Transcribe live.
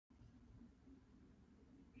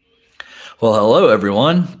Well, hello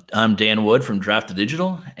everyone. I'm Dan Wood from Draft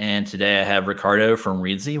Digital, and today I have Ricardo from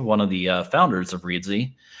Reedsy, one of the founders of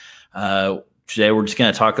Reedsy. Today we're just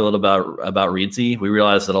going to talk a little about Reedsy. We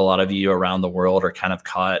realize that a lot of you around the world are kind of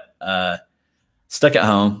caught stuck at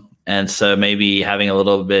home, and so maybe having a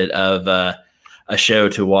little bit of a show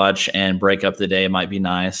to watch and break up the day might be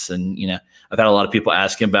nice. And I've had a lot of people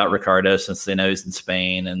asking about Ricardo since they know he's in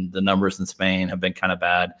Spain, and the numbers in Spain have been kind of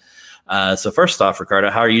bad. So first off, Ricardo,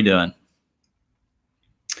 how are you doing?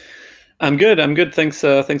 I'm good. Thanks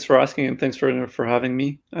for asking, and thanks for having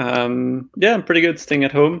me. Yeah, I'm pretty good staying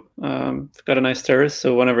at home. I've got a nice terrace,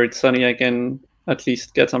 so whenever it's sunny, I can at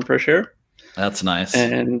least get some fresh air. That's nice.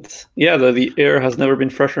 And yeah, the air has never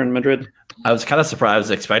been fresher in Madrid. I was kind of surprised. I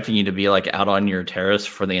was expecting you to be like out on your terrace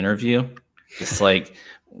for the interview, just like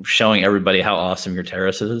showing everybody how awesome your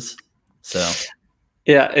terrace is. So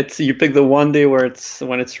yeah, you pick the one day when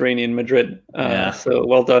it's rainy in Madrid. Yeah. So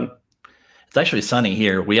well done. It's actually sunny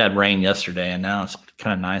here. We had rain yesterday, and now it's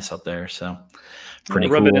kind of nice out there. So pretty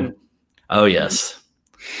rub cool. it in. Oh, yes.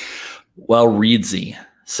 Well, Reedsy.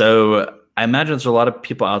 So I imagine there's a lot of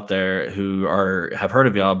people out there who have heard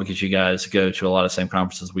of y'all because you guys go to a lot of the same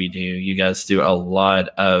conferences we do. You guys do a lot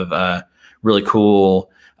of really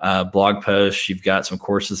cool blog posts. You've got some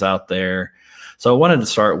courses out there. So I wanted to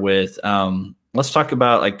start with let's talk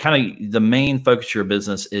about like kind of the main focus of your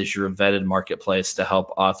business is your vetted marketplace to help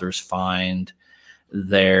authors find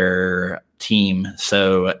their team.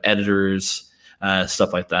 So editors,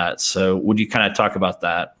 stuff like that. So would you kind of talk about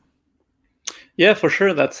that? Yeah, for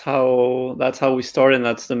sure. That's how we started, and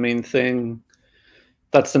that's the main thing.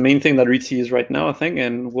 That's the main thing that Reedsy is right now, I think,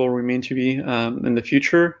 and will remain to be in the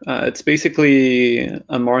future. It's basically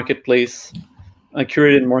a marketplace, a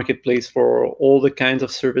curated marketplace for all the kinds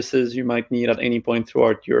of services you might need at any point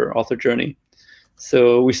throughout your author journey.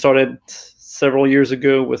 So we started several years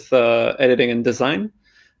ago with editing and design.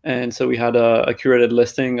 And so we had a curated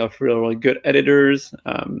listing of really good editors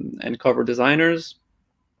and cover designers.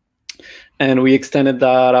 And we extended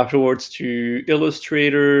that afterwards to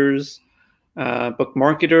illustrators, book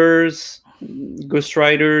marketers,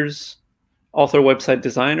 ghostwriters, author website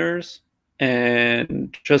designers,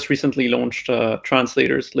 and just recently launched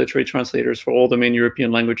translators, literary translators for all the main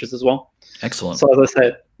European languages as well. Excellent. So as I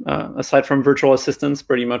said, aside from virtual assistants,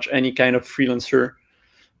 pretty much any kind of freelancer,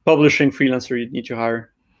 publishing freelancer you'd need to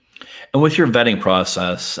hire. And with your vetting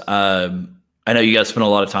process, I know you guys spend a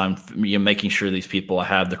lot of time making sure these people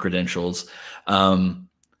have the credentials.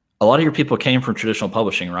 A lot of your people came from traditional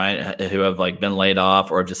publishing, right? Who have like been laid off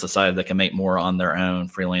or just decided they can make more on their own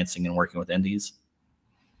freelancing and working with indies.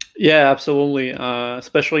 Yeah, absolutely.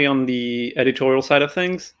 Especially on the editorial side of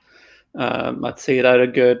things. I'd say that a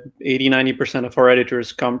good 80–90% of our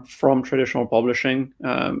editors come from traditional publishing.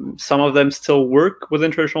 Some of them still work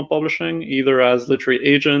within traditional publishing, either as literary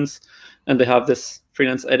agents, and they have this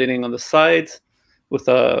freelance editing on the side with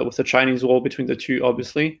a Chinese wall between the two,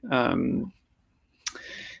 obviously.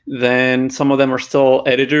 Then some of them are still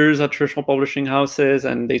editors at traditional publishing houses,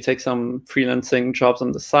 and they take some freelancing jobs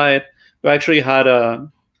on the side. We actually had a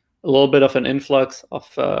little bit of an influx of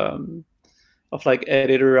like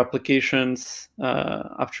editor applications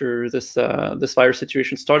after this virus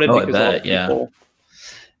situation started. Oh, because I bet,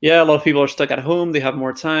 a lot of people are stuck at home. They have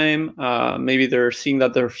more time. Maybe they're seeing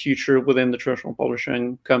that their future within the traditional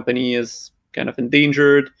publishing company is kind of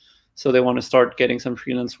endangered, so they want to start getting some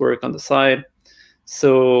freelance work on the side.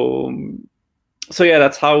 So yeah,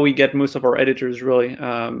 that's how we get most of our editors, really.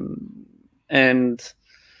 And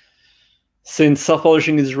since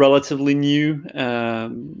self-publishing is relatively new,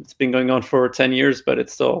 it's been going on for 10 years, but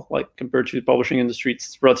it's still, like, compared to the publishing industry,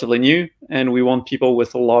 it's relatively new. And we want people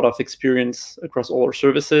with a lot of experience across all our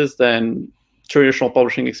services. Then traditional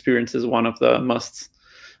publishing experience is one of the musts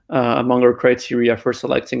among our criteria for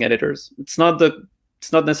selecting editors. It's not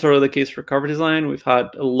necessarily the case for cover design. We've had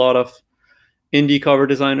a lot of indie cover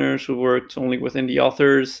designers who worked only with indie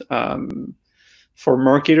authors. For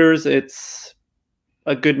marketers, it's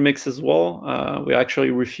a good mix as well. We actually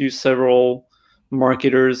refuse several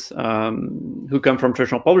marketers who come from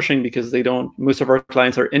traditional publishing because most of our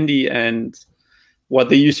clients are indie, and what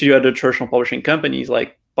they used to do at the traditional publishing companies,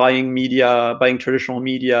 like buying traditional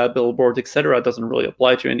media, billboards, etc., doesn't really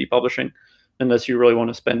apply to indie publishing unless you really want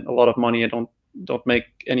to spend a lot of money and don't make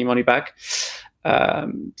any money back.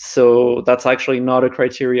 So that's actually not a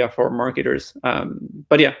criteria for marketers.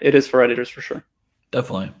 But yeah, it is for editors for sure.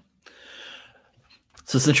 Definitely.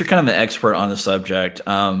 So since you're kind of an expert on the subject,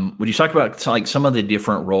 would you talk about like some of the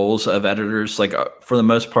different roles of editors? Like for the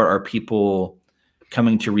most part, are people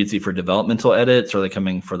coming to Reedsy for developmental edits? Are they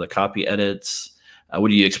coming for the copy edits?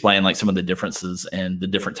 would you explain like some of the differences and the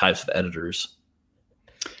different types of editors?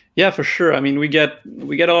 Yeah, for sure. I mean, we get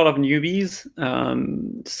a lot of newbies,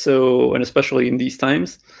 and especially in these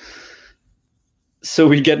times. So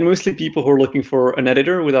we get mostly people who are looking for an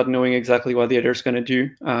editor without knowing exactly what the editor is going to do.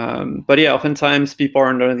 But yeah, oftentimes people are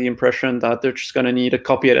under the impression that they're just going to need a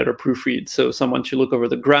copy editor proofread. So someone to look over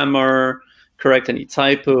the grammar, correct any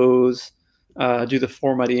typos, do the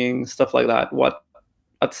formatting, stuff like that. What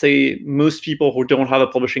I'd say most people who don't have a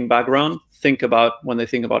publishing background think about when they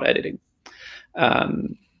think about editing.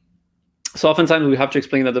 So oftentimes we have to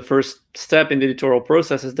explain that the first step in the editorial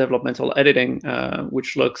process is developmental editing,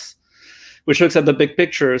 which looks at the big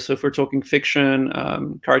picture. So if we're talking fiction,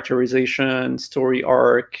 characterization, story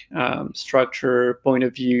arc, structure, point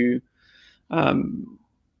of view,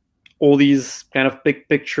 all these kind of big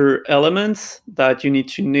picture elements that you need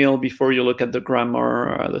to nail before you look at the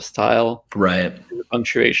grammar, the style, right, the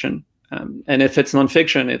punctuation. And if it's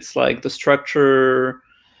nonfiction, it's like the structure,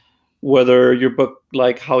 whether your book,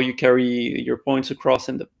 like how you carry your points across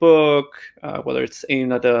in the book, whether it's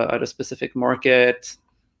aimed at a specific market,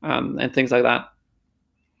 and things like that.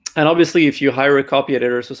 And obviously, if you hire a copy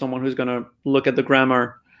editor, so someone who's going to look at the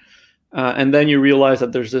grammar, and then you realize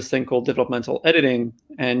that there's this thing called developmental editing,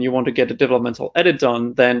 and you want to get a developmental edit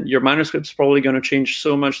done, then your manuscript's probably going to change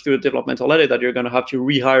so much through a developmental edit that you're going to have to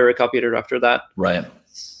rehire a copy editor after that. Right.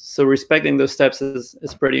 So respecting those steps is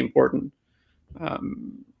pretty important.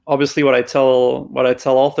 Obviously, what I tell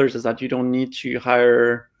authors is that you don't need to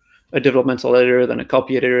hire a developmental editor, then a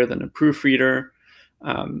copy editor, then a proofreader.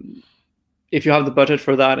 If you have the budget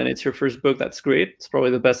for that and it's your first book, that's great. It's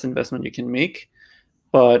probably the best investment you can make.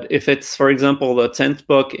 But if it's, for example, the 10th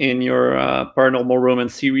book in your paranormal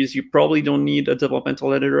romance series, you probably don't need a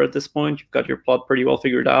developmental editor at this point. You've got your plot pretty well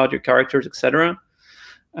figured out, your characters, etc.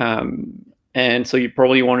 And so you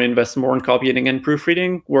probably want to invest more in copy editing and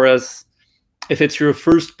proofreading. Whereas if it's your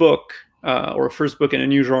first book or first book in a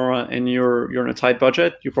new genre and you're on a tight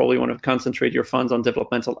budget, you probably want to concentrate your funds on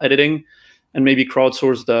developmental editing and maybe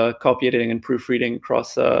crowdsource the copy editing and proofreading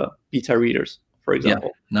across beta readers, for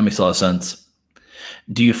example. Yeah, that makes a lot of sense.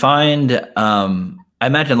 Do you find, I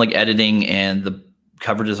imagine like editing and the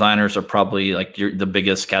cover designers are probably like the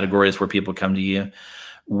biggest categories where people come to you.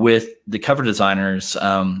 With the cover designers,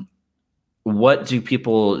 what do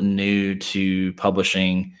people new to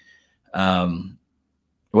publishing,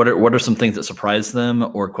 what are some things that surprise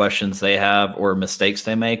them or questions they have or mistakes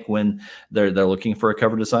they make when they're looking for a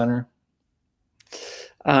cover designer?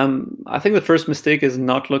 I think the first mistake is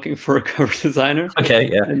not looking for a cover designer. Okay,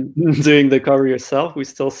 yeah. And doing the cover yourself. We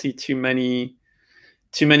still see too many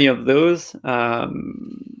of those.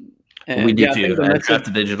 And we do too. At Craft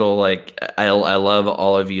to Digital, like I love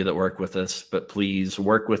all of you that work with us, but please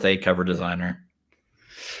work with a cover designer.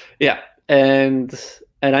 Yeah, and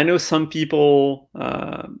I know some people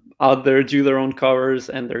out there do their own covers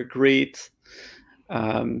and they're great.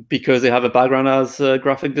 Because they have a background as a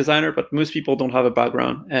graphic designer, but most people don't have a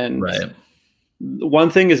background. And right. One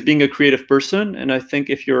thing is being a creative person, and I think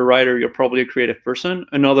if you're a writer, you're probably a creative person.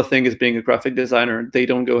 Another thing is being a graphic designer. They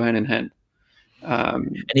don't go hand in hand.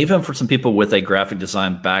 And even for some people with a graphic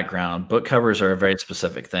design background, book covers are a very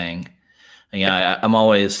specific thing. And yeah, I'm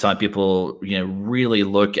always telling people, really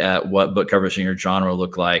look at what book covers in your genre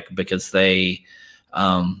look like, because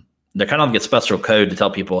they're kind of like a special code to tell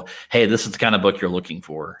people, hey, this is the kind of book you're looking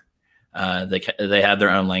for. They have their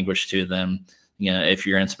own language to them. If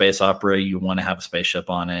you're in space opera, you want to have a spaceship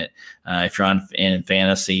on it. If you're in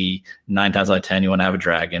fantasy, 9 times out of 10, you want to have a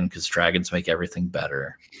dragon because dragons make everything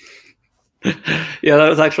better. Yeah, that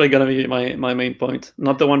was actually going to be my main point.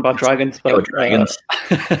 Not the one about dragons, but dragons.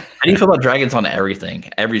 How do you feel about dragons on everything,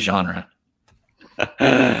 every genre?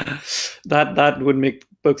 That would make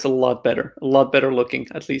books a lot better looking,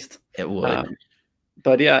 at least. It would.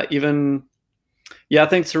 But yeah, I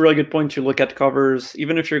think it's a really good point to look at covers.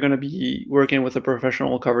 Even if you're going to be working with a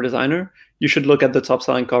professional cover designer, you should look at the top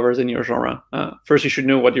selling covers in your genre. First, you should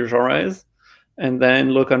know what your genre is, and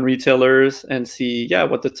then look on retailers and see,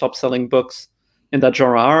 what the top selling books in that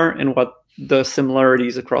genre are and what the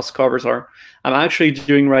similarities across covers are. I'm actually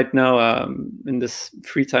doing right now, in this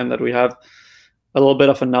free time that we have, a little bit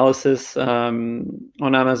of analysis on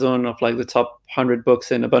Amazon of like the top 100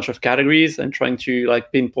 books in a bunch of categories and trying to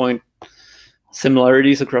like pinpoint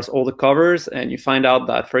similarities across all the covers. And you find out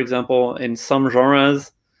that, for example, in some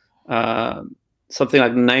genres, something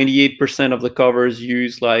like 98% of the covers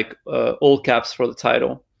use like all caps for the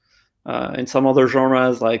title. In some other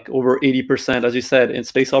genres, like over 80%, as you said, in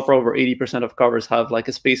space opera, over 80% of covers have like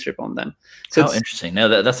a spaceship on them. So how interesting. No,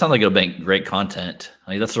 that sounds like it'll make great content.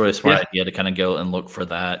 Like that's a really smart idea to kind of go and look for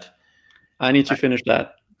that. I need to finish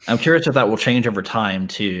that. I'm curious if that will change over time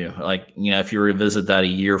too. Like, if you revisit that a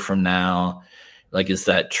year from now, like, is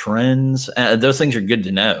that trends? Those things are good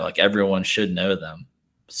to know. Like, everyone should know them.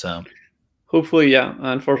 So hopefully, yeah.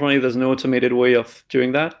 Unfortunately, there's no automated way of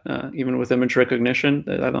doing that, even with image recognition.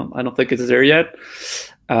 I don't think it's there yet.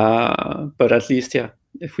 But at least, yeah,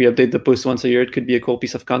 if we update the post once a year, it could be a cool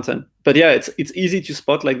piece of content. But yeah, it's easy to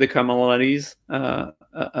spot like the commonalities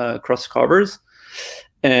across covers.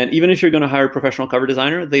 And even if you're going to hire a professional cover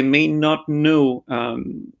designer, they may not know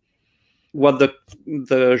what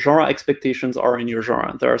the genre expectations are in your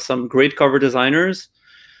genre. There are some great cover designers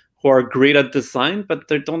who are great at design, but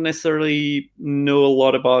they don't necessarily know a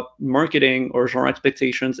lot about marketing or genre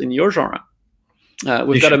expectations in your genre.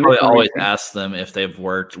 We've got to always ask them if they've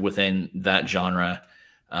worked within that genre.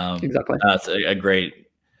 Exactly. That's a great.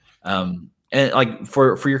 And like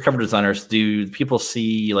for your cover designers, do people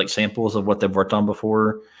see like samples of what they've worked on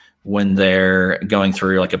before when they're going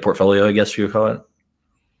through like a portfolio, I guess you would call it?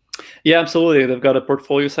 Yeah, absolutely. They've got a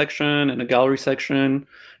portfolio section and a gallery section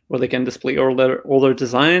where they can display all their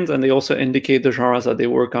designs, and they also indicate the genres that they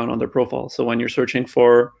work on their profile. So when you're searching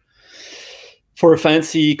for a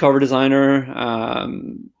fancy cover designer,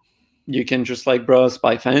 you can just like browse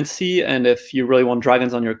by fancy, and if you really want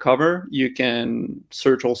dragons on your cover, you can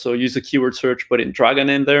search, also use a keyword search, put in dragon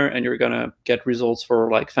in there, and you're gonna get results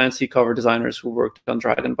for like fancy cover designers who worked on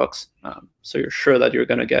dragon books. So you're sure that you're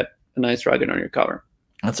gonna get a nice dragon on your cover.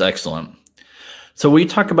 That's excellent. So we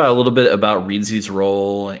talk about a little bit about Reedsy's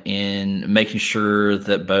role in making sure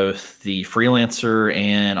that both the freelancer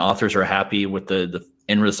and authors are happy with the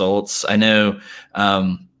end results. I know,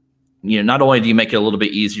 not only do you make it a little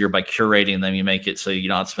bit easier by curating them, you make it so you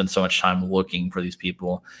don't have to spend so much time looking for these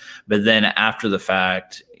people, but then after the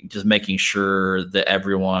fact, just making sure that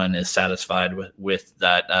everyone is satisfied with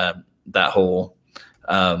that whole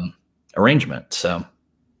arrangement. So,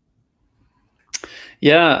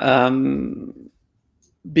 yeah.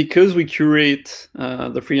 Because we curate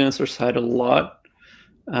the freelancer side a lot,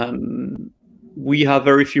 we have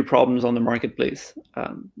very few problems on the marketplace,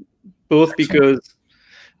 both because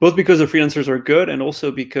the freelancers are good and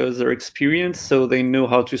also because they're experienced, so they know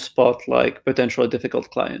how to spot like potentially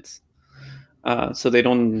difficult clients. So they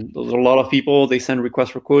don't. There's a lot of people, they send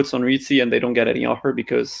requests for quotes on Reedsy and they don't get any offer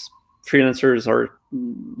because freelancers are,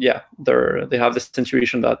 they have this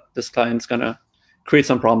intuition that this client's gonna create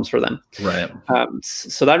some problems for them. Right.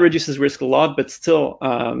 So that reduces risk a lot, but still,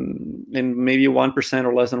 in maybe 1%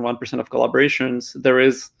 or less than 1% of collaborations, there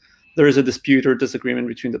is a dispute or disagreement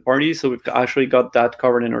between the parties. So we've actually got that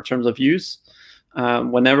covered in our terms of use.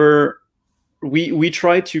 Whenever we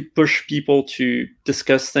try to push people to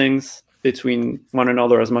discuss things between one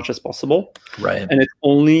another as much as possible. Right. And it's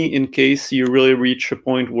only in case you really reach a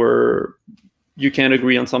point where you can't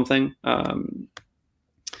agree on something,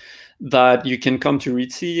 that you can come to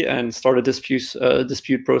Reedsy and start a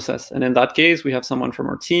dispute process. And in that case, we have someone from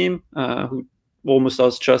our team who almost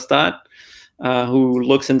does just that, who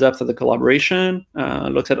looks in depth at the collaboration,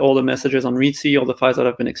 looks at all the messages on Reedsy, all the files that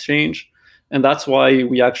have been exchanged. And that's why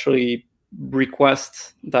we actually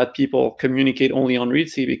request that people communicate only on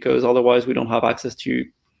Reedsy, because otherwise we don't have access to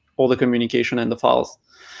all the communication and the files.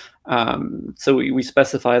 So we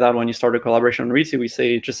specify that when you start a collaboration on Reedsy, we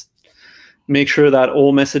say just make sure that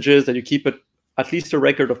all messages, that you keep at least a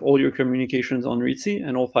record of all your communications on Reedsy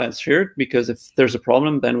and all files shared, because if there's a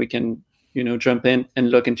problem, then we can jump in and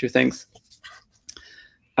look into things.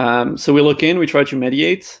 So we look in, we try to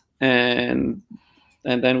mediate, and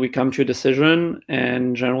then we come to a decision.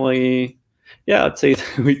 And generally, I'd say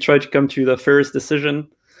we try to come to the fairest decision.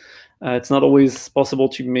 It's not always possible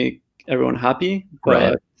to make everyone happy,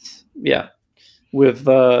 but right. We've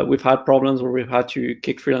had problems where we've had to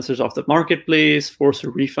kick freelancers off the marketplace, force a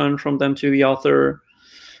refund from them to the author,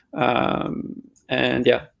 and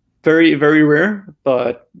very, very rare,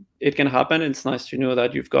 but it can happen. It's nice to know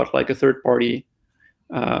that you've got like a third party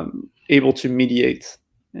able to mediate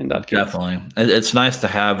in that case. Definitely, it's nice to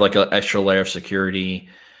have like an extra layer of security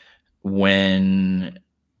when,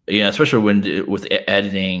 especially when with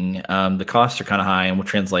editing, the costs are kind of high, and with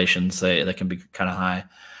translations, they can be kind of high.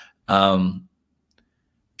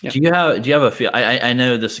 Do you have a feel? I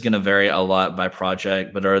know this is going to vary a lot by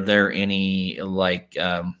project, but are there any like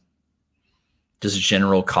just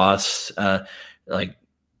general costs? Like,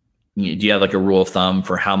 do you have like a rule of thumb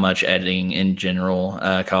for how much editing in general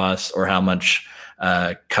costs, or how much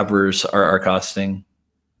covers are costing?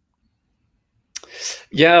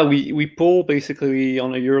 Yeah, we pull basically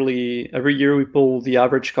on every year we pull the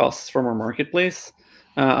average costs from our marketplace.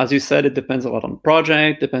 As you said, it depends a lot on the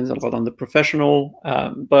project, depends a lot on the professional,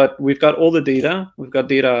 but we've got all the data. We've got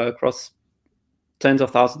data across tens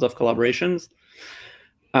of thousands of collaborations.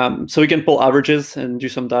 So we can pull averages and do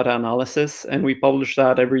some data analysis, and we publish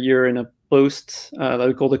that every year in a post that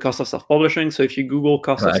we call the cost of self-publishing. So if you Google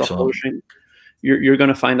cost of self-publishing, you're going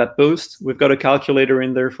to find that post. We've got a calculator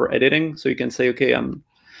in there for editing, so you can say, okay, I'm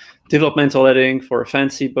developmental editing for a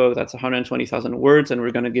fancy book that's 120,000 words, and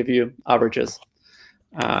we're going to give you averages.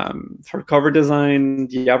 For cover design,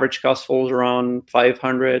 the average cost falls around $500,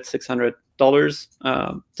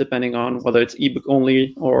 $600, depending on whether it's ebook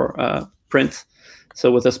only or print. So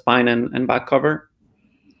with a spine and back cover.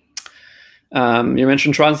 You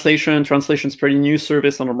mentioned translation. Translation's pretty new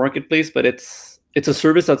service on the marketplace, but it's a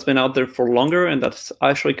service that's been out there for longer, and that's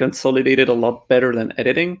actually consolidated a lot better than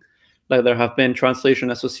editing. Like there have been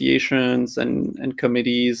translation associations and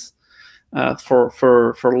committees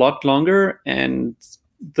for a lot longer, and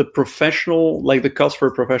the professional, like the cost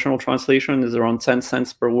for professional translation is around 10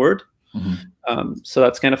 cents per word. So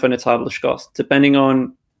that's kind of an established cost. Depending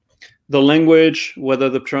on the language, whether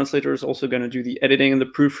the translator is also going to do the editing and the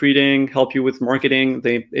proofreading, help you with marketing,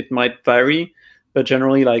 it might vary, but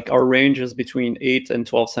generally, like our range is between 8 and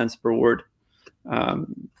 12 cents per word.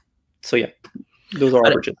 So yeah, those are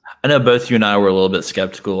averages. I know both you and I were a little bit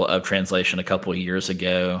skeptical of translation a couple of years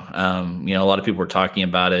ago. A lot of people were talking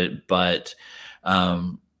about it, but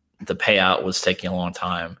the payout was taking a long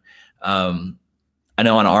time. I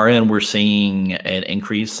know on our end, we're seeing an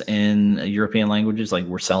increase in European languages. Like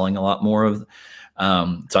we're selling a lot more of.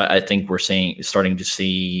 So I think we're starting to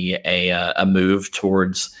see a move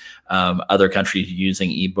towards other countries using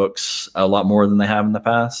ebooks a lot more than they have in the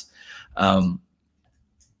past.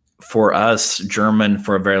 For us, German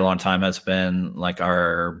for a very long time has been like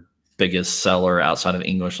our biggest seller outside of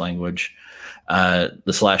English language.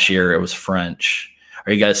 This last year, it was French.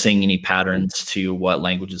 Are you guys seeing any patterns to what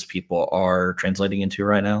languages people are translating into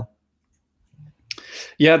right now?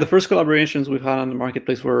 Yeah, the first collaborations we've had on the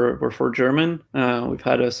marketplace were for German. We've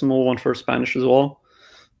had a small one for Spanish as well,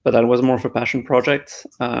 but that was more of a passion project.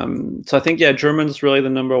 So I think, yeah, German is really the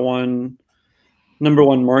number one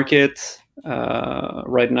market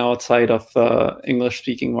right now outside of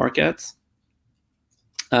English-speaking markets.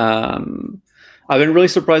 I've been really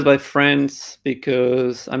surprised by France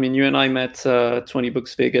because, I mean, you and I met 20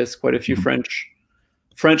 Books Vegas, quite a few French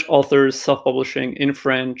authors self-publishing in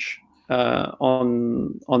French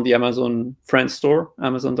on the Amazon France store,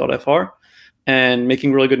 amazon.fr, and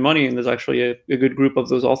making really good money. And there's actually a good group of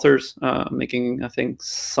those authors making, I think,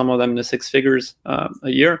 some of them in the six figures a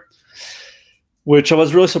year, which I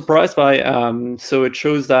was really surprised by. So it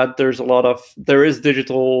shows that there is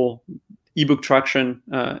digital ebook traction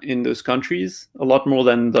in those countries, a lot more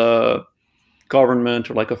than the government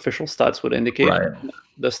or like official stats would indicate. Right.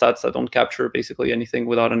 The stats that don't capture basically anything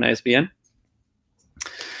without an ISBN.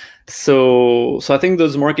 So I think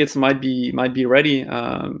those markets might be ready.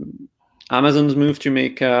 Amazon's move to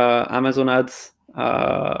make Amazon ads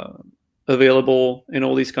available in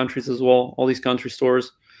all these countries as well, all these country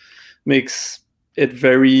stores, makes it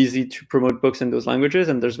very easy to promote books in those languages,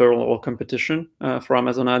 and there's very little competition for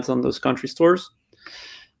Amazon ads on those country stores.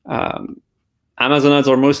 Amazon ads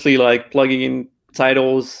are mostly like plugging in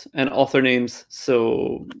titles and author names,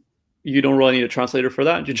 so you don't really need a translator for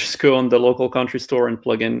that. You just go on the local country store and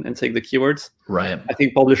plug in and take the keywords. Right. I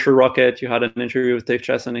think Publisher Rocket, you had an interview with Dave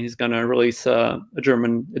Chesson, and he's going to release a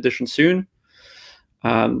German edition soon.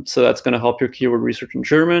 So that's going to help your keyword research in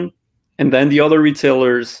German. And then the other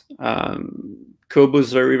retailers,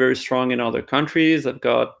 Kobo's very, very strong in other countries. They've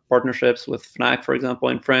got partnerships with Fnac, for example,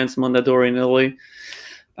 in France, Mondadori in Italy.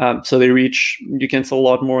 So you can sell a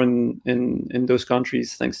lot more in those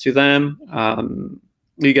countries thanks to them.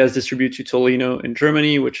 You guys distribute to Tolino in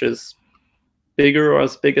Germany, which is bigger or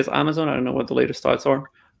as big as Amazon. I don't know what the latest stats are.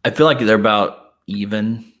 I feel like they're about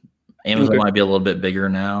even. Amazon might be a little bit bigger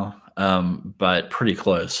now, but pretty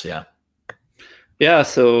close, yeah. Yeah,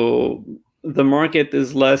 so the market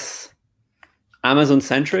is less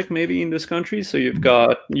Amazon-centric maybe in this country. So you're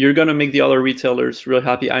going to make the other retailers really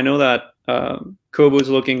happy. I know that Kobo is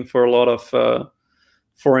looking for a lot of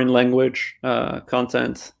foreign language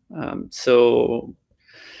content. So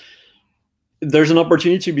there's an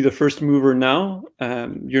opportunity to be the first mover now.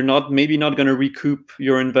 You're maybe not going to recoup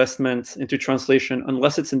your investment into translation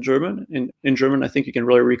unless it's in German. In German, I think you can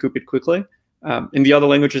really recoup it quickly. In the other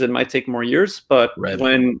languages, it might take more years, but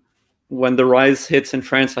right. When the rise hits in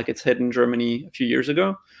France, like it's hit in Germany a few years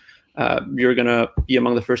ago, you're going to be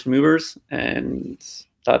among the first movers, and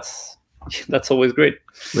that's always great.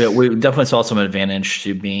 We definitely saw some advantage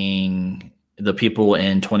to being the people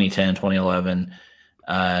in 2010, 2011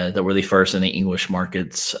 that were the first in the English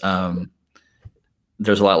markets.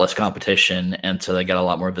 there's a lot less competition, and so they got a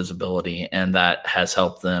lot more visibility, and that has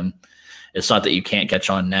helped them. It's not that you can't catch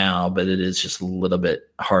on now, but it is just a little bit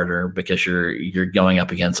harder because you're going up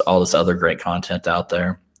against all this other great content out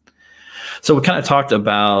there. So we kind of talked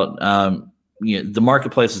about the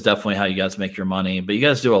marketplace is definitely how you guys make your money, but you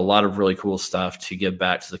guys do a lot of really cool stuff to give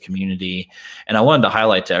back to the community. And I wanted to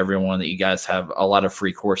highlight to everyone that you guys have a lot of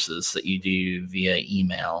free courses that you do via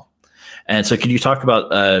email. And so could you talk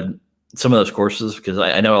about some of those courses? Because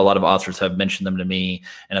I know a lot of authors have mentioned them to me,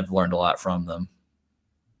 and I've learned a lot from them.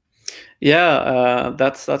 Yeah,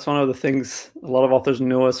 that's one of the things a lot of authors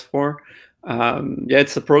know us for. Yeah,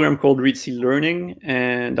 it's a program called Reedsy Learning,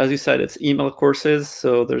 and as you said, it's email courses,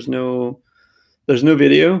 so there's no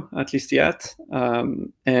video, at least yet.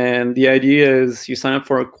 And the idea is you sign up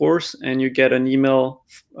for a course and you get an email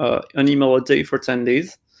a day for 10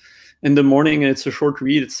 days. In the morning, it's a short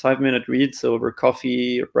read, it's 5-minute read, so over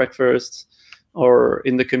coffee or breakfast or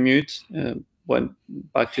in the commute. Went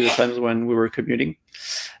back to the times when we were commuting.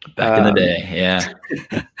 Back in the day,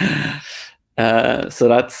 yeah.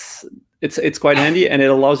 So it's quite handy, and it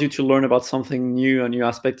allows you to learn about something new, a new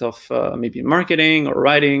aspect of maybe marketing or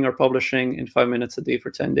writing or publishing in 5 minutes a day for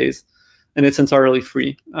 10 days. And it's entirely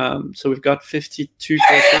free. So we've got 52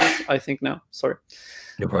 courses, I think now. Sorry.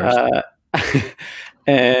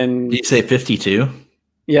 And did you say 52?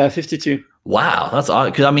 Yeah, 52. Wow, that's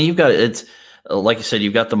odd. Because I mean, it's like you said,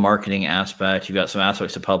 you've got the marketing aspect, you've got some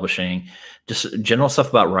aspects of publishing, just general stuff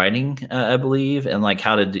about writing, I believe, and like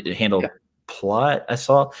how to handle plot. I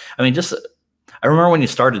remember when you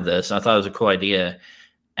started this, and I thought it was a cool idea.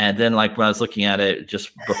 And then like when I was looking at it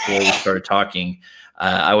just before we started talking,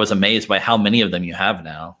 I was amazed by how many of them you have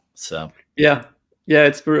now. So yeah,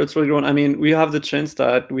 it's really good. I mean, we have the chance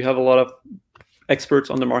that we have a lot of experts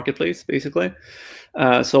on the marketplace, basically.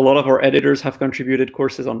 So a lot of our editors have contributed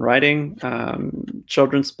courses on writing,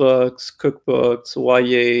 children's books, cookbooks,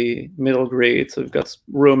 YA, middle grade. So we've got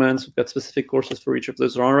romance, we've got specific courses for each of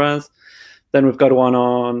those genres. Then we've got one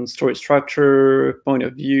on story structure, point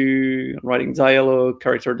of view, writing dialogue,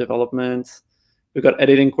 character development. We've got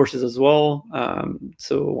editing courses as well.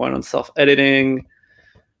 So one on self-editing,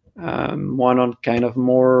 one on kind of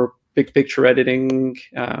more big picture editing.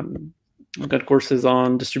 We've got courses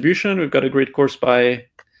on distribution. We've got a great course by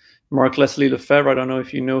Mark Leslie Lefebvre. I don't know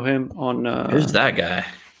if you know him. On who's that guy?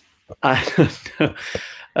 I don't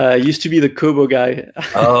know. Used to be the Kobo guy.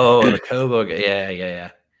 Oh, the Kobo guy.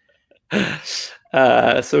 Yeah.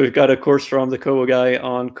 So we've got a course from the Kobo guy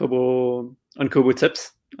on Kobo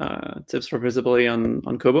tips, tips for visibility on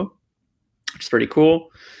Kobo, which is pretty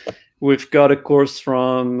cool. We've got a course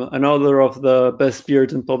from another of the best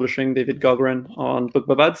beards in publishing, David Gogren, on book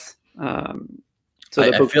babads. So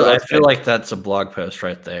I feel like that's a blog post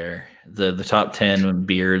right there. The top 10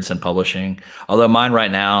 beards in publishing. Although mine right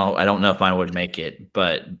now, I don't know if mine would make it,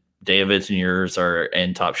 but David's and yours are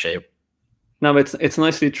in top shape. No, it's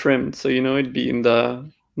nicely trimmed, so it'd be in the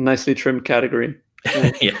nicely trimmed category.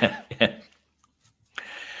 Yeah.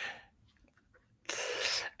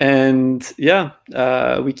 And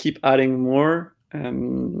we keep adding more.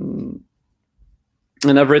 And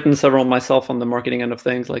I've written several myself on the marketing end of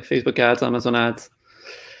things, like Facebook ads, Amazon ads,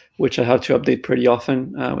 which I have to update pretty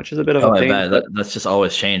often, which is a bit of a pain. I bet. That's just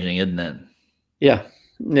always changing, isn't it? Yeah.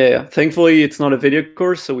 Thankfully, it's not a video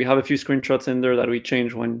course, so we have a few screenshots in there that we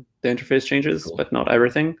change when the interface changes, cool. But not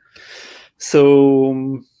everything.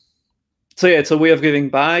 So it's a way of giving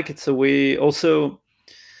back. It's a way also.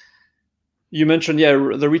 You mentioned,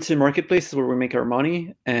 the Reedsy marketplace is where we make our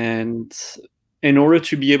money, and in order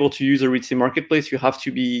to be able to use a Reedsy marketplace, you have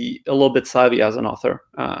to be a little bit savvy as an author.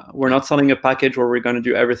 We're not selling a package where we're going to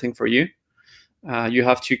do everything for you. You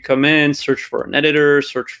have to come in, search for an editor,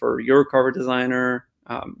 search for your cover designer.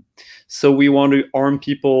 So we want to arm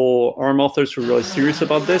authors who are really serious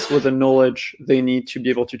about this with the knowledge they need to be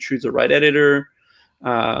able to choose the right editor.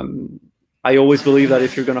 I always believe that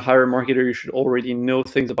if you're going to hire a marketer, you should already know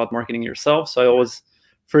things about marketing yourself. So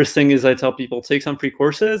first thing is I tell people, take some free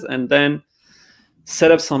courses and then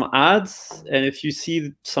set up some ads. And if you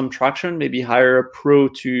see some traction, maybe hire a pro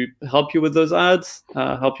to help you with those ads,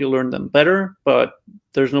 help you learn them better. But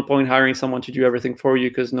there's no point hiring someone to do everything for you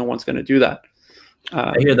because no one's going to do that.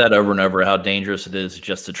 I hear that over and over, how dangerous it is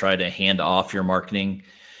just to try to hand off your marketing.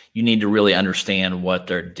 You need to really understand what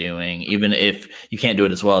they're doing. Even if you can't do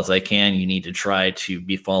it as well as they can, you need to try to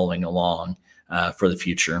be following along for the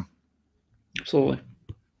future. Absolutely.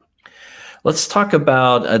 Let's talk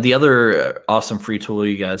about the other awesome free tool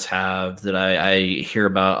you guys have that I hear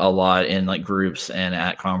about a lot in like groups and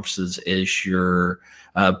at conferences is your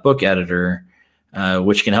book editor.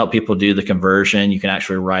 which can help people do the conversion. You can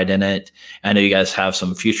actually write in it. I know you guys have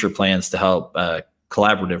some future plans to help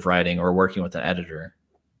collaborative writing or working with an editor.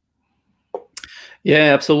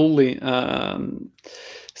 Yeah, absolutely.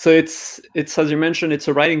 So it's as you mentioned, it's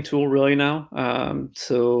a writing tool really now.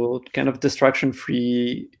 So kind of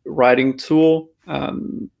distraction-free writing tool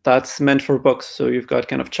that's meant for books. So you've got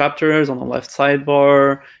kind of chapters on the left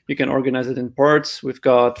sidebar. You can organize it in parts. We've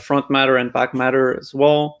got front matter and back matter as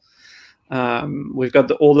well. We've got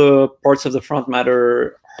all the parts of the front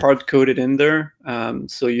matter hard-coded in there,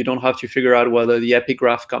 so you don't have to figure out whether the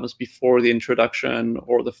epigraph comes before the introduction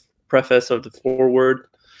or the preface or the foreword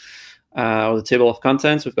or the table of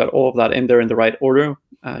contents. We've got all of that in there in the right order.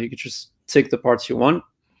 You can just take the parts you want.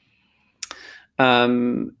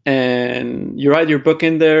 And you write your book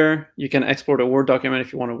in there. You can export a Word document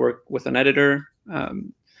if you want to work with an editor.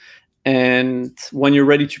 And when you're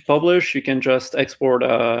ready to publish, you can just export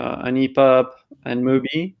an EPUB and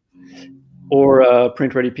MOBI or a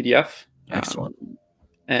print-ready PDF. Excellent.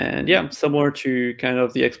 And yeah, similar to kind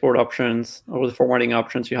of the export options or the formatting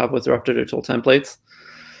options you have with Draft Digital templates.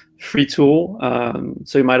 Free tool,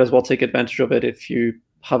 so you might as well take advantage of it if you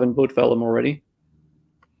haven't bought Vellum already.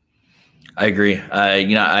 I agree.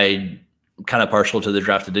 I kind of partial to the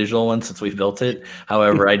Draft Digital one since we've built it.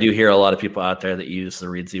 However, I do hear a lot of people out there that use the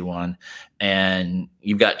Reedsy one, and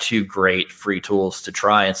you've got two great free tools to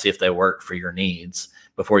try and see if they work for your needs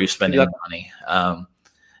before you spend any money.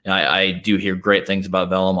 I do hear great things about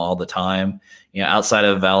Vellum all the time. Outside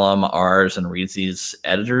of Vellum, ours, and Reedsy's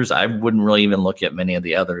editors, I wouldn't really even look at many of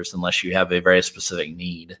the others unless you have a very specific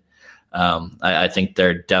need. I think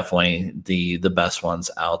they're definitely the best ones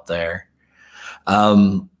out there.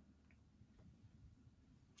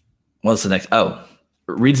 What's the next? Oh,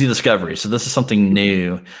 Reedsy Discovery. So this is something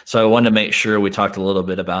new. So I wanted to make sure we talked a little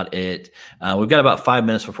bit about it. We've got about 5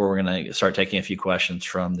 minutes before we're going to start taking a few questions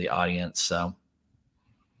from the audience. So.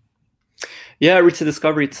 Yeah, Reedsy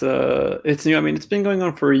Discovery, it's new. I mean, it's been going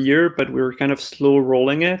on for a year, but we're kind of slow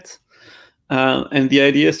rolling it. And the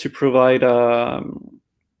idea is to provide a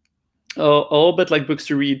little bit like Books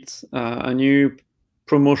to Read, a new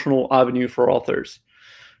promotional avenue for authors.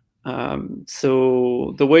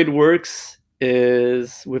 So the way it works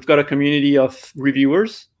is we've got a community of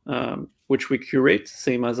reviewers, which we curate,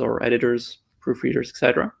 same as our editors, proofreaders,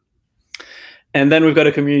 etc. And then we've got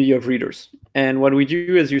a community of readers. And what we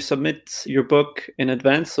do is you submit your book in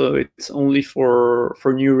advance. So it's only for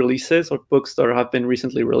new releases or books that have been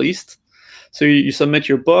recently released. So you submit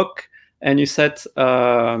your book and you set to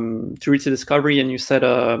Reedsy Discovery, and you set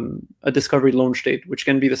a discovery launch date, which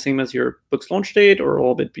can be the same as your book's launch date or a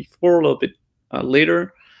little bit before, a little bit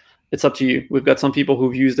later. It's up to you. We've got some people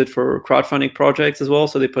who've used it for crowdfunding projects as well.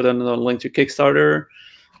 So they put in a link to Kickstarter,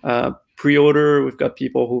 pre-order. We've got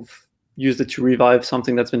people who've used it to revive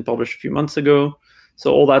something that's been published a few months ago.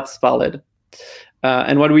 So all that's valid.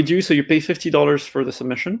 And what we do, so you pay $50 for the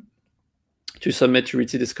submission to submit to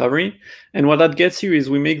Reedsy Discovery. And what that gets you is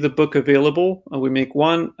we make the book available. We make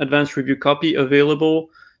one advanced review copy available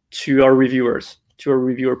to our reviewers, to our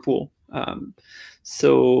reviewer pool.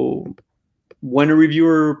 So when a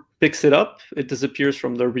reviewer picks it up, it disappears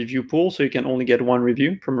from the review pool, so you can only get one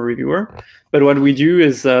review from a reviewer. But what we do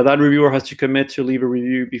is that reviewer has to commit to leave a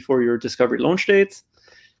review before your discovery launch date,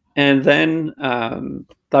 and then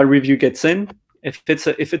that review gets in. If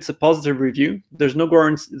it's a positive review, there's no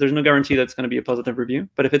guarantee that's going to be a positive review.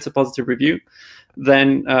 But if it's a positive review,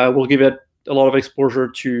 then we'll give it a lot of exposure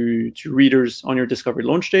to readers on your discovery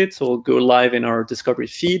launch date. So we'll go live in our discovery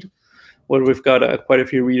feed, where we've got quite a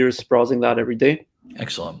few readers browsing that every day.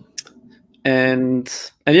 Excellent.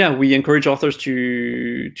 And yeah, we encourage authors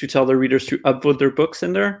to tell their readers to upvote their books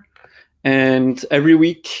in there. And every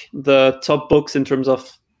week, the top books in terms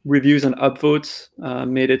of reviews and upvotes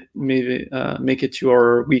make it to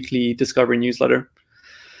our weekly discovery newsletter.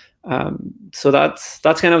 So that's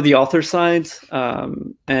kind of the author side.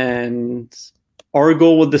 And our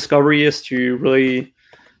goal with Discovery is to really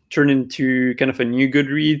turn into kind of a new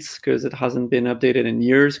Goodreads, because it hasn't been updated in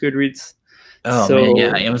years, Goodreads. Oh, so, man,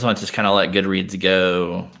 yeah. Amazon just kind of let Goodreads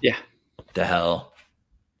go to hell.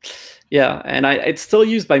 Yeah, and it's still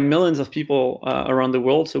used by millions of people around the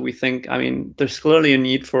world. So we think, I mean, there's clearly a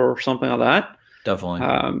need for something like that. Definitely.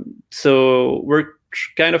 So we're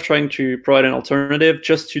kind of trying to provide an alternative.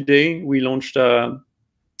 Just today, we launched the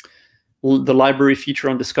library feature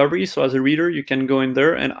on Discovery. So as a reader, you can go in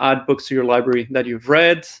there and add books to your library that you've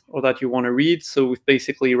read or that you want to read. So we've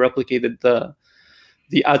basically replicated the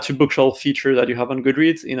add to bookshelf feature that you have on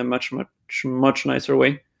Goodreads in a much nicer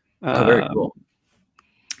way. Very cool.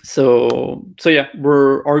 So yeah,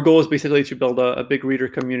 our goal is basically to build a big reader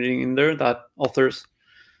community in there that authors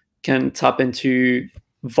can tap into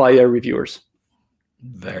via reviewers.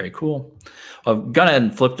 Very cool. I've gone ahead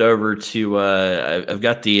and flipped over to, I've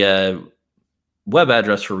got the web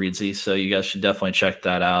address for Reedsy, so you guys should definitely check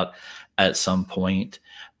that out at some point,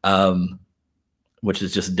 which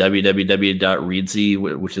is just www.reedsy,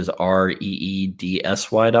 which is reedsy.com.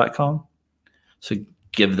 So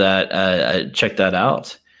give that, check that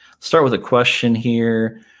out. Start with a question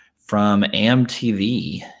here from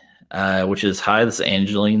AMTV, which is, hi, this is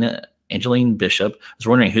Angeline Bishop. I was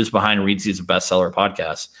wondering who's behind Reedsy's bestseller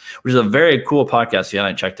podcast, which is a very cool podcast. If you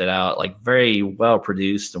haven't checked it out, like very well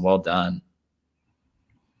produced and well done.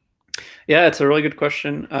 Yeah, it's a really good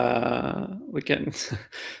question. We can. It's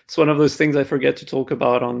one of those things I forget to talk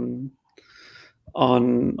about on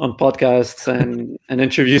podcasts and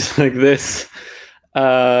interviews like this,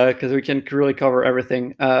 because we can really cover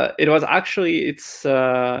everything. It was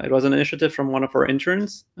an initiative from one of our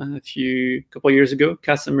interns a couple of years ago,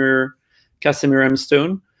 Casimir M.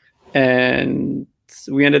 Stone, and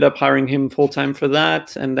we ended up hiring him full time for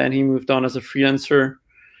that, and then he moved on as a freelancer.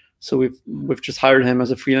 So we've just hired him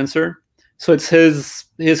as a freelancer. So it's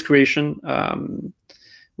his creation.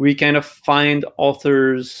 We kind of find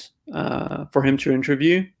authors for him to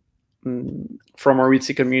interview from our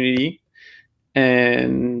Reedsy community,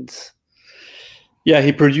 and yeah,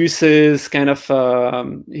 he produces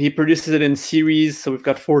it in series. So we've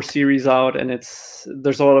got 4 series out, and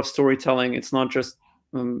there's a lot of storytelling. It's not just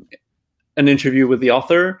an interview with the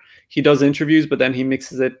author. He does interviews, but then he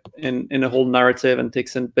mixes it in a whole narrative and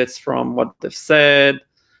takes in bits from what they've said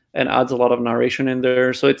and adds a lot of narration in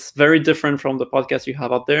there. So it's very different from the podcast you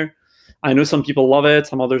have out there. I know some people love it,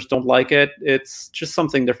 some others don't like it. It's just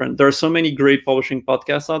something different. There are so many great publishing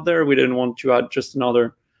podcasts out there. We didn't want to add just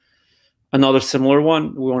another similar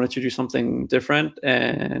one. We wanted to do something different.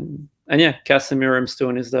 And yeah, Casimir M.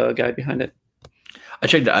 Stone is the guy behind it. I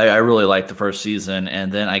checked. I really liked the first season,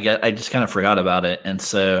 and then I just kind of forgot about it, and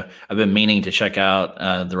so I've been meaning to check out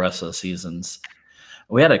the rest of the seasons.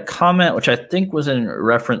 We had a comment, which I think was in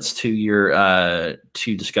reference to your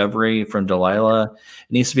to Discovery from Delilah.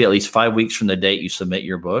 It needs to be at least 5 weeks from the date you submit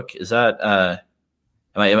your book. Is that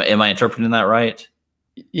am I interpreting that right?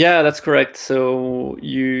 Yeah, that's correct. So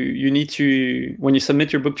you need to, when you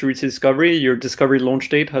submit your book to Reedsy Discovery, your Discovery launch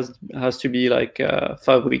date has to be like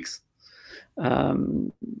 5 weeks.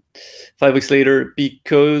 5 weeks later,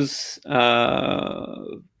 because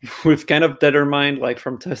we've kind of determined, like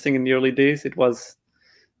from testing in the early days,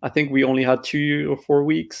 I think we only had 2 or 4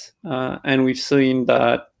 weeks, and we've seen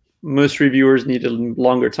that most reviewers need a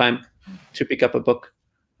longer time to pick up a book,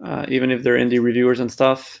 even if they're indie reviewers and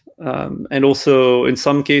stuff. And also, in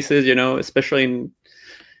some cases, especially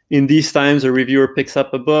in these times, a reviewer picks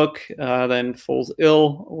up a book, then falls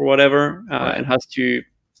ill or whatever, and has to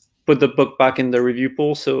put the book back in the review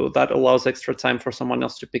pool. So that allows extra time for someone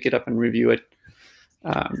else to pick it up and review it.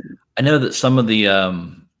 I know that some of the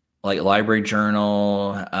like Library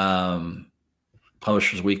Journal,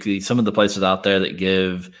 Publishers Weekly, some of the places out there that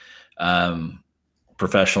give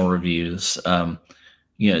professional reviews,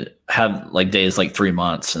 have like days like 3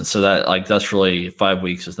 months, and so that's really 5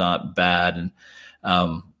 weeks is not bad.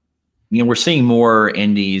 And we're seeing more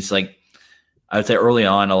indies. Like I would say early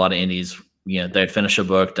on, a lot of indies, they'd finish a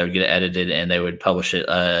book, they would get it edited, and they would publish it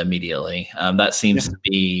immediately. That seems to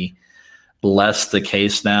be less the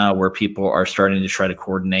case now, where people are starting to try to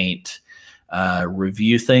coordinate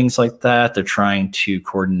review things like that. They're trying to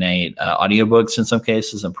coordinate audiobooks in some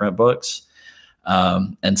cases and print books.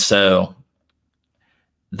 And so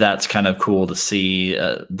that's kind of cool to see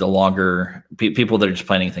the longer people that are just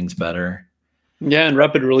planning things better. Yeah, and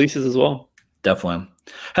rapid releases as well. Definitely.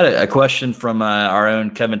 Had a question from our own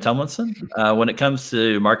Kevin Tomlinson. When it comes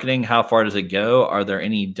to marketing, how far does it go? Are there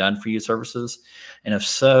any done-for-you services? And if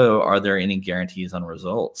so, are there any guarantees on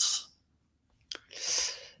results?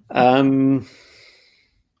 It's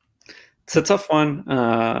a tough one.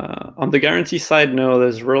 On the guarantee side, no,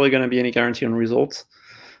 there's really going to be any guarantee on results.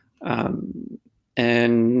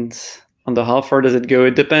 And on the how far does it go,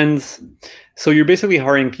 it depends. So you're basically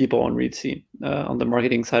hiring people on Reedsy on the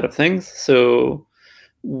marketing side of things. So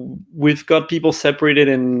we've got people separated.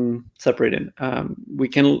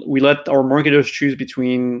 We let our marketers choose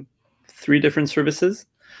between 3 different services.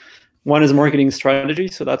 One is marketing strategy.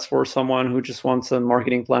 So that's for someone who just wants a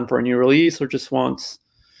marketing plan for a new release, or just wants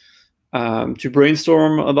to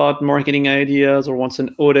brainstorm about marketing ideas, or wants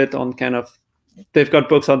an audit on they've got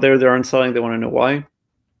books out there they aren't selling, they want to know why.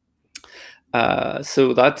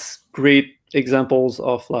 So that's great examples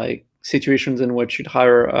of like situations in which you'd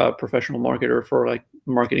hire a professional marketer for like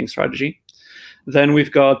marketing strategy. Then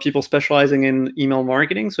we've got people specializing in email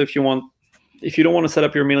marketing. So if you don't want to set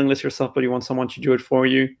up your mailing list yourself, but you want someone to do it for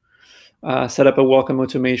you, set up a welcome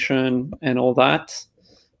automation and all that,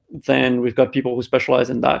 then we've got people who specialize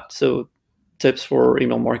in that. So tips for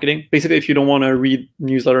email marketing. Basically, if you don't want to read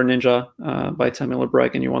Newsletter Ninja by Tim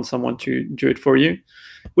Miller-Breck and you want someone to do it for you,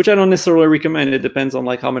 which I don't necessarily recommend. It depends on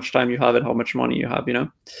like how much time you have and how much money you have,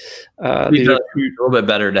 It's a little bit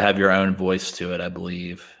better to have your own voice to it, I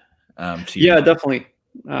believe. Yeah, definitely.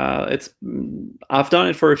 I've done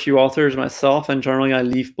it for a few authors myself, and generally I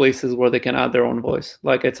leave places where they can add their own voice.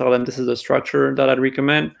 Like I tell them, this is the structure that I'd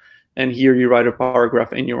recommend, and here you write a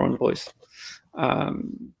paragraph in your own voice.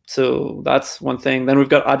 So that's one thing. Then we've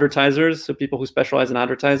got advertisers, so people who specialize in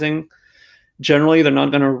advertising. Generally, they're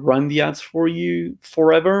not going to run the ads for you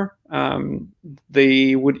forever.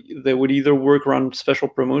 They would either work around special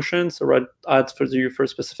promotions or run ads for you for a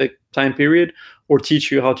specific time period, or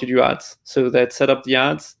teach you how to do ads. So they'd set up the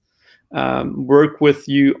ads, work with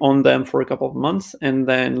you on them for a couple of months, and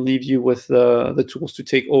then leave you with the tools to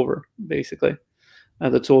take over, basically,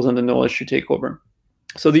 the tools and the knowledge to take over.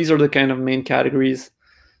 So these are the kind of main categories.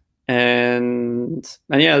 And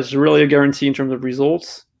yeah, it's really a guarantee in terms of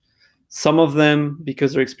results. Some of them,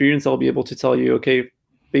 because they're experienced, I'll be able to tell you, okay,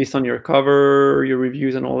 based on your cover, your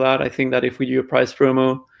reviews and all that, I think that if we do a price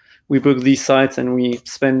promo, we book these sites and we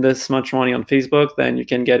spend this much money on Facebook, then you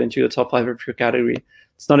can get into the top 5 of your category.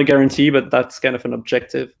 It's not a guarantee, but that's kind of an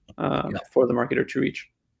objective for the marketer to reach.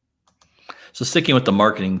 So sticking with the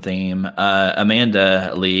marketing theme,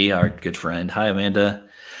 Amanda Lee, our good friend. Hi, Amanda.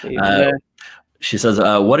 Hey, she says,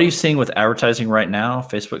 what are you seeing with advertising right now?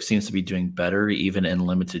 Facebook seems to be doing better, even in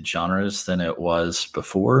limited genres, than it was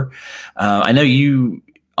before. I know you,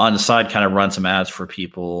 on the side, kind of run some ads for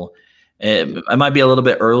people. It might be a little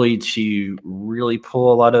bit early to really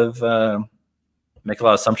pull make a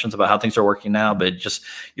lot of assumptions about how things are working now, but just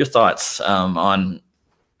your thoughts on,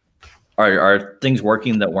 are things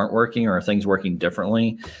working that weren't working, or are things working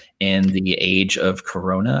differently in the age of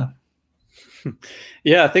Corona?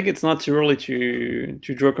 Yeah, I think it's not too early to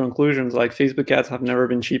draw conclusions. Like, Facebook ads have never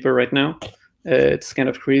been cheaper right now. It's kind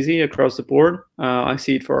of crazy across the board. I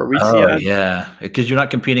see it for our Reedsy ads. Yeah, because you're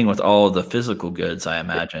not competing with all of the physical goods, I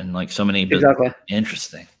imagine. Like so many. Exactly.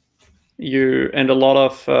 Interesting. And a lot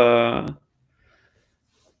of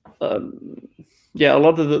a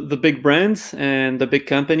lot of the big brands and the big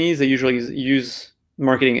companies, they usually use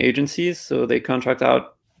marketing agencies, so they contract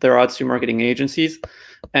out their ads to marketing agencies.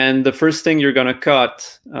 And the first thing you're going to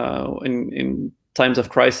cut in times of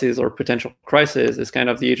crisis or potential crisis is kind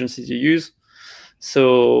of the agencies you use.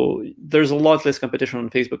 So there's a lot less competition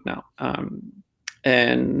on Facebook now.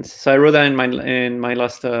 And so I wrote that in my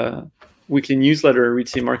last weekly newsletter,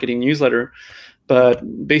 Reedsy marketing newsletter.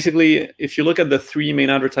 But basically, if you look at the 3 main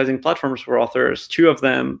advertising platforms for authors, 2 of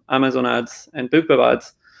them, Amazon ads and BookBub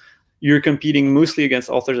ads, you're competing mostly against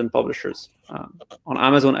authors and publishers. On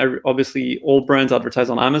Amazon, obviously, all brands advertise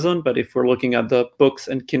on Amazon, but if we're looking at the books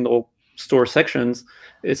and Kindle store sections,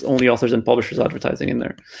 it's only authors and publishers advertising in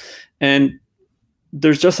there. And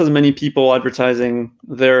there's just as many people advertising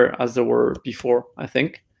there as there were before, I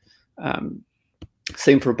think.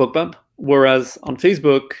 Same for BookBub. Whereas on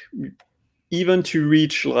Facebook, even to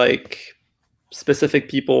reach like specific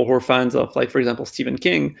people who are fans of, like, for example, Stephen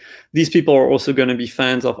King, these people are also going to be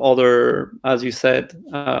fans of other, as you said,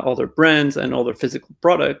 other brands and other physical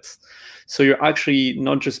products. So you're actually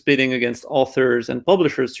not just bidding against authors and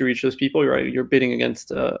publishers to reach those people. You're bidding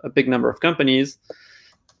against a big number of companies,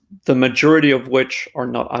 the majority of which are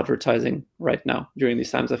not advertising right now during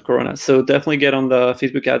these times of Corona. So definitely get on the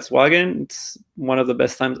Facebook ads wagon. It's one of the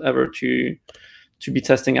best times ever to be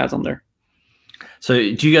testing ads on there. So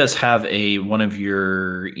do you guys have one of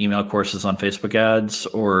your email courses on Facebook ads,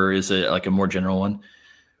 or is it like a more general one?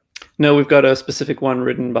 No, we've got a specific one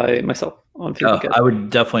written by myself on Facebook ads. I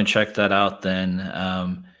would definitely check that out then.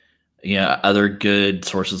 Other good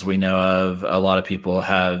sources we know of, a lot of people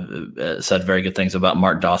have said very good things about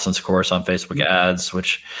Mark Dawson's course on Facebook ads,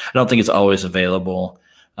 which I don't think is always available.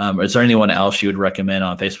 Is there anyone else you would recommend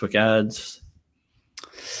on Facebook ads?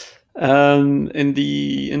 In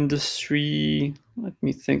the industry, let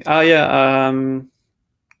me think. Mal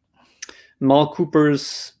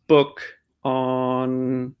Cooper's book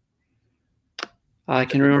on, I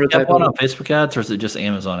can remember that one on Facebook ads, or is it just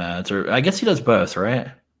Amazon ads? Or I guess he does both, right?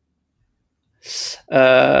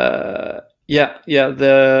 They're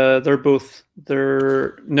both.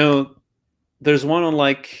 There's one on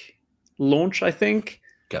like Launch, I think.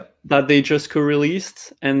 That they just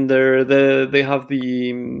co-released, and they have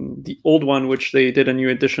the old one, which they did a new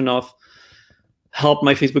edition of. Help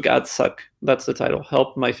My Facebook Ads Suck. That's the title.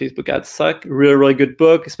 Help My Facebook Ads Suck. Really, really good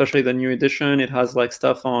book, especially the new edition. It has like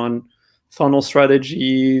stuff on funnel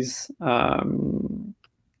strategies,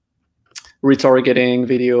 retargeting,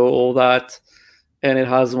 video, all that. And it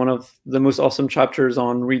has one of the most awesome chapters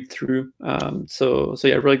on read through. So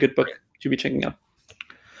yeah, really good book to be checking out.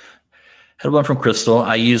 Had one from Crystal.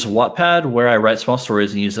 I use Wattpad where I write small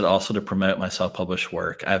stories and use it also to promote my self-published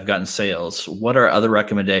work. I've gotten sales. What are other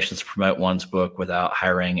recommendations to promote one's book without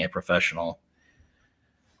hiring a professional?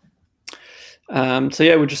 So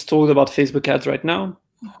yeah, we just talked about Facebook ads right now.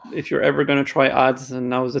 If you're ever going to try ads, then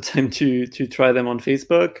now is the time to try them on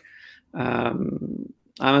Facebook.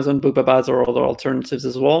 Amazon BookBub ads or other alternatives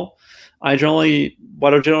as well. What I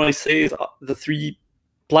generally say is the three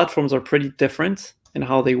platforms are pretty different in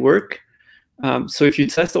how they work. So if you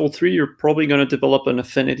test all three, you're probably going to develop an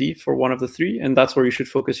affinity for one of the three, and that's where you should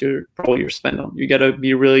focus your spend on. You got to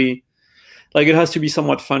be really, like, it has to be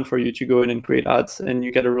somewhat fun for you to go in and create ads, and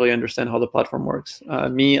you got to really understand how the platform works.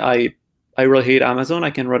 I really hate Amazon.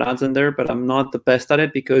 I can run ads in there, but I'm not the best at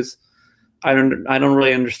it because I don't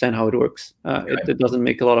really understand how it works. It doesn't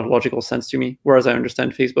make a lot of logical sense to me, whereas I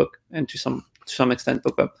understand Facebook and to some extent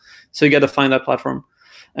BookBub. So you got to find that platform.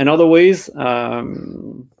 And other ways, there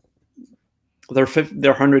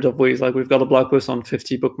are hundreds of ways. Like, we've got a blog post on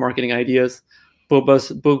 50 book marketing ideas.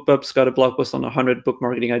 BookBub's got a blog post on 100 book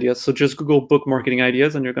marketing ideas. So just Google book marketing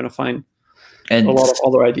ideas, and you're going to find a lot of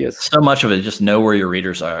other ideas. So much of it, just know where your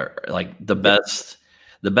readers are. Like, the best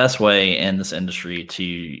way in this industry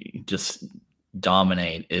to just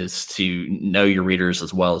dominate is to know your readers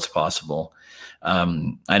as well as possible.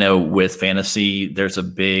 I know with fantasy, there's a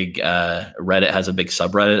big Reddit has a big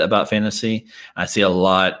subreddit about fantasy. I see a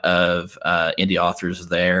lot of indie authors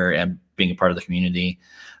there and being a part of the community.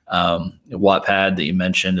 Wattpad that you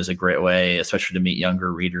mentioned is a great way, especially to meet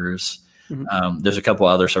younger readers. Mm-hmm. There's a couple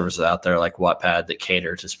other services out there like Wattpad that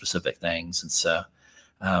cater to specific things. And so,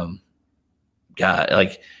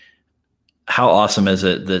 like, how awesome is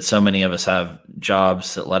it that so many of us have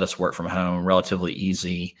jobs that let us work from home relatively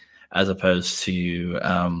easy, as opposed to,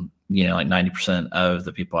 like 90% of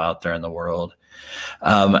the people out there in the world.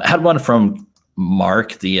 I had one from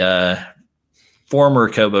Mark, the former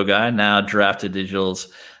Kobo guy, now Drafted Digital's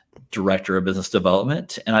director of business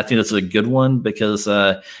development. And I think that's a good one because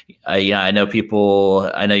I know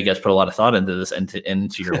you guys put a lot of thought into this,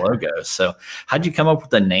 into your logo. So how'd you come up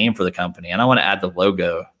with the name for the company? And I want to add the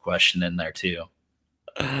logo question in there too.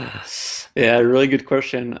 Yeah, really good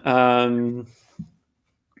question.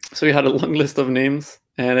 So we had a long list of names,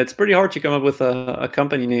 and it's pretty hard to come up with a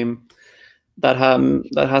company name that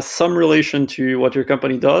has some relation to what your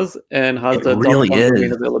company does and has the really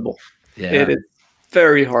domain available. Yeah, it is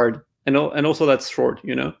very hard, and also that's short,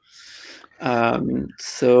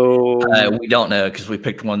 So we don't know because we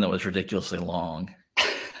picked one that was ridiculously long.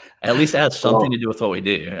 At least it has something to do with what we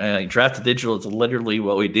do. Drafted Digital is literally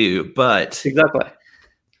what we do, but exactly,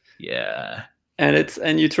 yeah.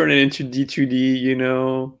 And you turn it into D2D,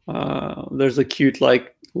 there's a cute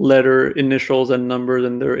like letter, initials, and numbers,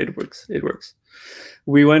 and there it works.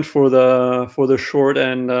 We went for the short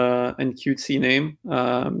and cutesy name,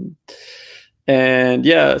 and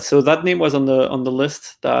yeah, so that name was on the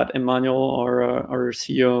list that Emmanuel, our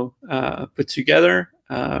CEO, put together,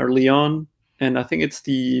 or Leon, and I think it's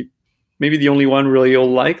maybe the only one really all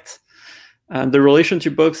liked. And the relation to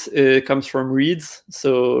books comes from reeds.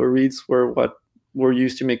 So reeds were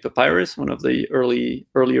used to make papyrus, one of the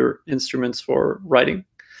earlier instruments for writing.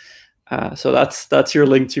 So that's your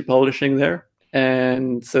link to publishing there.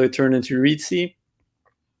 And so it turned into Reedsy.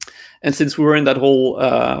 And since we were in that whole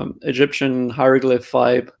Egyptian hieroglyph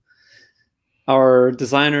vibe, our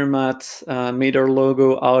designer Matt made our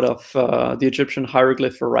logo out of the Egyptian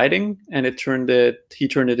hieroglyph for writing, and he turned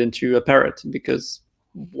it into a parrot, because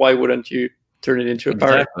why wouldn't you turn it into a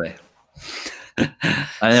parrot? Exactly.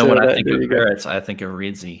 I know, when I think of parrots, I think of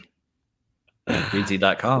Reedsy.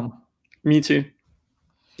 Reedsy.com. Me too.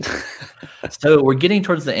 So we're getting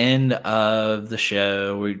towards the end of the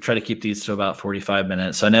show. We try to keep these to about 45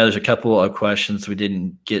 minutes. So I know there's a couple of questions we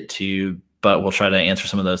didn't get to, but we'll try to answer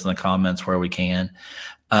some of those in the comments where we can.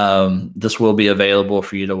 This will be available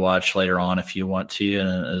for you to watch later on if you want to,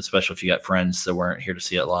 and especially if you got friends that weren't here to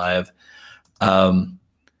see it live.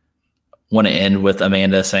 Want to end with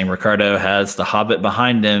Amanda saying Ricardo has The Hobbit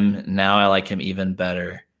behind him. Now I like him even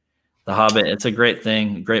better. The Hobbit, it's a great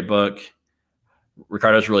thing, great book.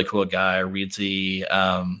 Ricardo's a really cool guy. Reedsy,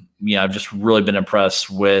 I've just really been impressed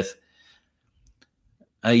with.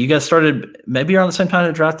 You guys started maybe around the same time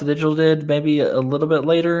that Drafted Digital did, maybe a little bit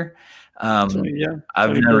later. I've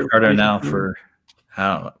known Ricardo now for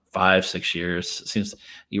 5, 6 years. It seems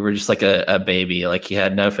you were just like a baby. Like you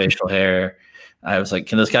had no facial hair. I was like,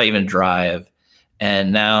 can this guy even drive?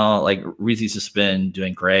 And now like Reedsy's just been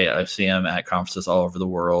doing great. I see him at conferences all over the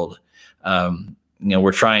world.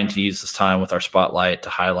 We're trying to use this time with our spotlight to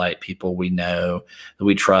highlight people we know, that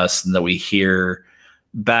we trust, and that we hear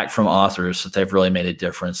back from authors that they've really made a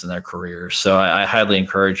difference in their careers. So I highly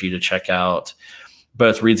encourage you to check out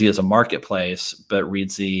both Reedsy as a marketplace, but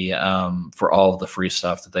Reedsy for all of the free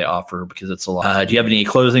stuff that they offer, because it's a lot. Do you have any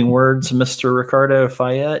closing words, Mr. Ricardo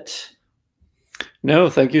Fayet? No,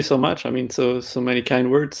 thank you so much. I mean, so many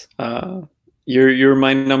kind words. You're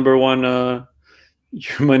my number one.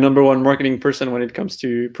 You're my number one marketing person when it comes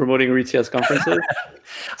to promoting Reedsy as conferences.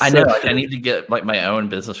 I know. Like, I need to get like my own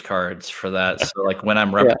business cards for that. So like when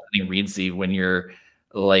I'm representing Reedsy, when you're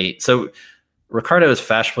late. So Ricardo is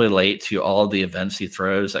fashionably late to all of the events he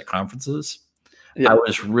throws at conferences. Yeah. I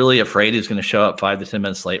was really afraid he was going to show up 5 to 10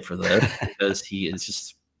 minutes late for this because he is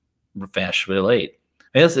just fashionably late.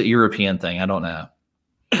 Maybe that's a European thing. I don't know.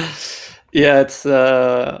 Yeah, it's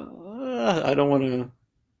I don't want to.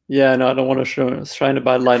 Yeah, no, I don't want to shine a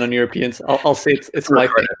bad light on Europeans. I'll say it's my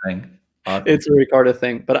thing. Awesome. It's a Ricardo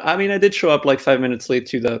thing. But I mean, I did show up like 5 minutes late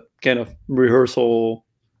to the kind of rehearsal,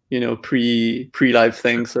 pre-live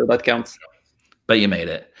thing, so that counts. But you made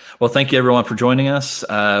it. Well, thank you everyone for joining us.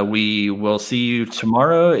 We will see you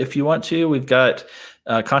tomorrow if you want to. We've got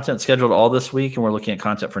content scheduled all this week, and we're looking at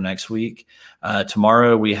content for next week.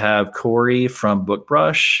 Tomorrow we have Corey from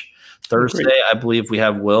BookBrush. Thursday, I believe we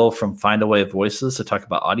have Will from Find a Way Voices to talk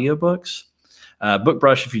about audiobooks.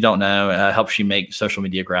 BookBrush, if you don't know, helps you make social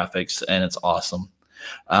media graphics, and it's awesome.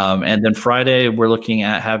 And then Friday, we're looking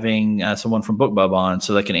at having someone from BookBub on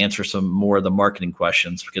so they can answer some more of the marketing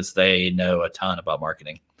questions, because they know a ton about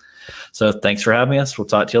marketing. So thanks for having us. We'll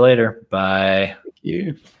talk to you later. Bye. Thank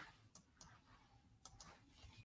you.